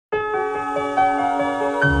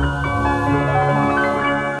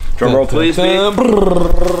Drum roll, please. It's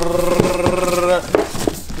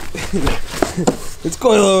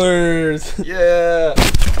coilovers. Yeah.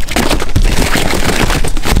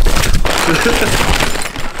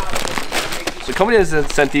 The company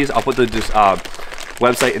that sent these, I'll put the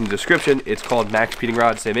website in the description. It's called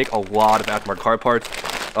MaXpeedingrods. They make a lot of aftermarket car parts.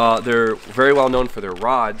 They're very well known for their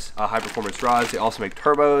rods, high performance rods. They also make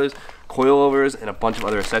turbos, coilovers, and a bunch of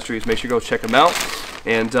other accessories. Make sure you go check them out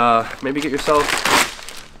and maybe get yourself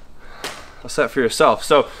a set for yourself.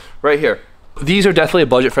 So right here, these are definitely a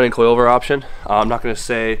budget-friendly coilover option. I'm not going to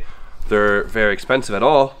say they're very expensive at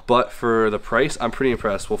all, but for the price, I'm pretty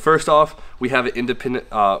impressed. Well, first off, we have an independent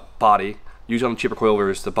body. Usually on the cheaper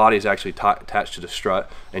coilovers, the body is actually attached to the strut,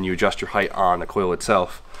 and you adjust your height on the coil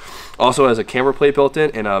itself. Also has a camber plate built in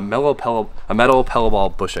and a metal pellet ball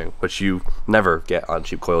bushing, which you never get on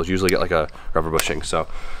cheap coils. You usually get like a rubber bushing. So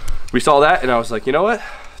we saw that, and I was like, you know what?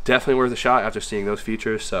 Definitely worth a shot after seeing those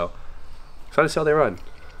features. So excited to see how they run.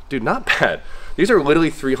 Dude, not bad. These are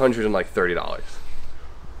literally $330.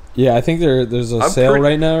 Yeah, I think there's a sale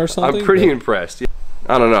right now or something. I'm pretty impressed.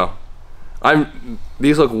 I don't know.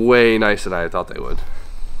 These look way nicer than I thought they would.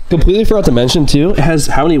 Completely forgot to mention too, it has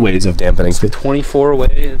how many ways of dampening? 24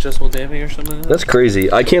 way adjustable damping or something like that? That's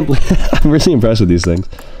crazy. I can't believe I'm really impressed with these things.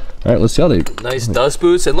 All right, let's see how they... Nice dust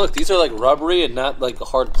boots. And look, these are like rubbery and not like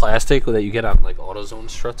hard plastic that you get on like AutoZone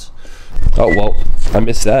struts. Oh, well, I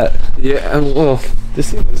missed that. Yeah, well,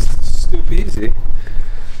 this thing is stupid easy.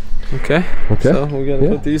 Okay. So we gotta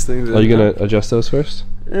put these things in. Are you gonna adjust those first?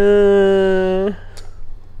 I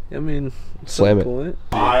mean, slam it.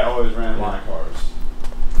 I always ran my cars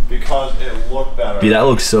because it looked better. B, that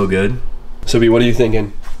looks so good. So B, what are you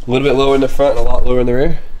thinking? A little bit lower in the front and a lot lower in the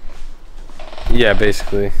rear? Yeah,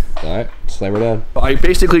 basically. All right, slam her down. I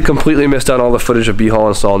basically completely missed out on all the footage of B-Hall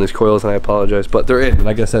installing these coils, and I apologize, but they're in, and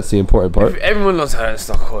I guess that's the important part. Everyone knows how to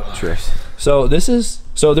install coils. True. So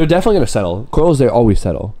so they're definitely gonna settle. Coils, they always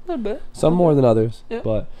settle. A little bit. Some more than others,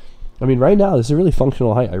 but I mean, right now this is a really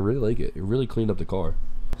functional height. I really like it. It really cleaned up the car.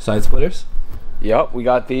 Side splitters. Yep, we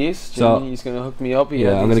got these. Jimmy's gonna hook me up.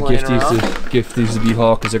 Yeah, I'm gonna gift these to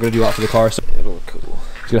B-Hall because they're gonna do a lot for the car. So it'll look cool.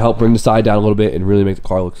 It's gonna help bring the side down a little bit and really make the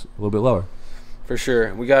car look a little bit lower. For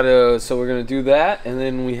sure. We gotta, so we're gonna do that, and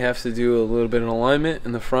then we have to do a little bit of alignment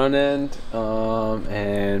in the front end,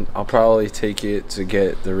 and I'll probably take it to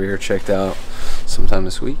get the rear checked out sometime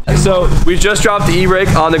this week. So we just dropped the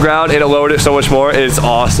e-brake on the ground and it lowered it so much more. It's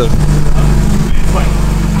awesome.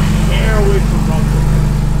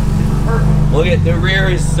 Look at the rear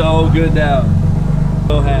is so good now.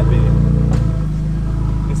 So happy.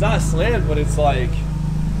 It's not slammed, but it's like,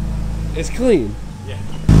 it's clean. Yeah.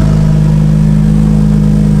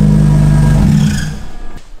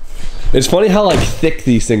 It's funny how like thick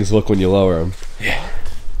these things look when you lower them. Yeah.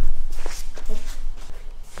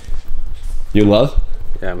 You in love?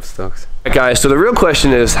 Yeah, I'm stoked. Alright guys, so the real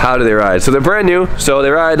question is, how do they ride? So they're brand new, so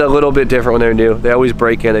they ride a little bit different when they're new. They always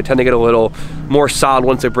break in. They tend to get a little more solid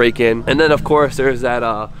once they break in. And then of course there's that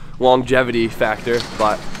longevity factor,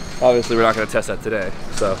 but obviously we're not going to test that today.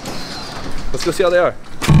 So let's go see how they are.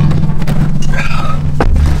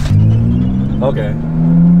 Okay.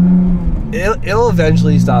 It'll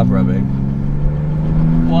eventually stop rubbing.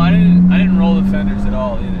 Well, I didn't roll the fenders at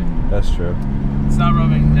all either. That's true. It's not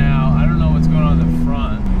rubbing now. I don't know what's going on in the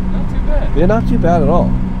front. Not too bad. Yeah, not too bad at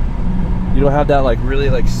all. You don't have that like really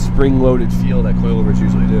like spring-loaded feel that coilovers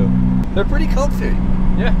usually do. They're pretty comfy.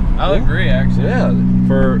 Yeah, I'll agree actually. Yeah,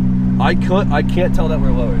 I can't tell that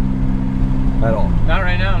we're lowered at all. Not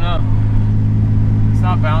right now, no. It's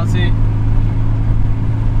not bouncy.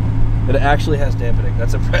 It actually has dampening.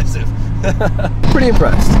 That's impressive. Pretty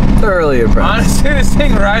impressed. Thoroughly impressed. Honestly, this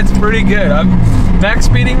thing rides pretty good.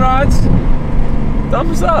 MaXpeedingrods,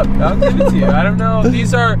 thumbs up. I'll give it to you. I don't know.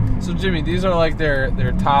 These are, so Jimmy, these are like their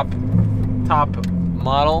top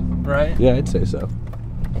model, right? Yeah, I'd say so.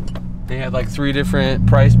 They had like 3 different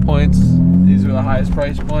price points. These are the highest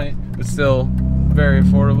price point, but still very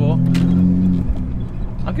affordable.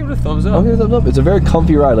 I'll give it a thumbs up. I'll give it a thumbs up. It's a very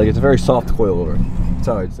comfy ride. Like, it's a very soft coilover. That's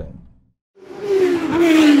how I'd say.